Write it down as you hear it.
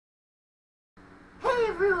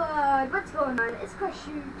everyone, what's going on? It's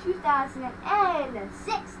Crusher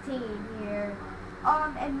 2016 here.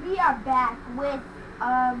 And we are back with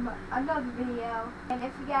another video. And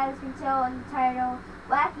if you guys can tell in the title,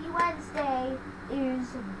 Wacky Wednesday is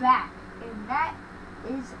back, and that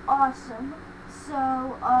is awesome.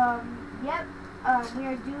 So yep, we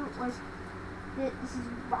are this is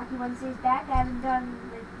Wacky Wednesday's back. I haven't done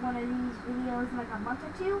like one of these videos in like a month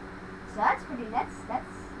or two, so that's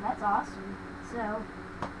awesome. So,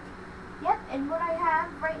 yep, and what I have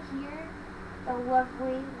right here, the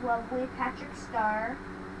lovely Patrick Star.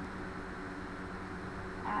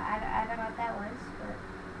 I don't know what that was, but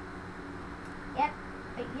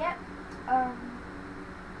yep,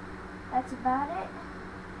 that's about it.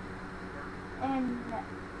 And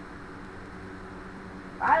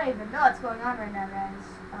I don't even know what's going on right now, guys.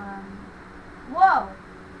 Whoa,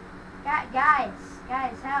 guys,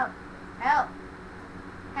 help!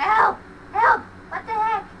 What the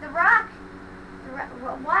heck? The rock?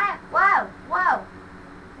 What?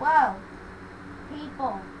 Whoa.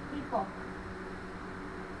 People.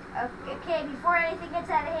 Okay, before anything gets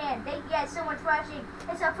out of hand, thank you guys so much for watching.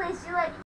 And so please do like,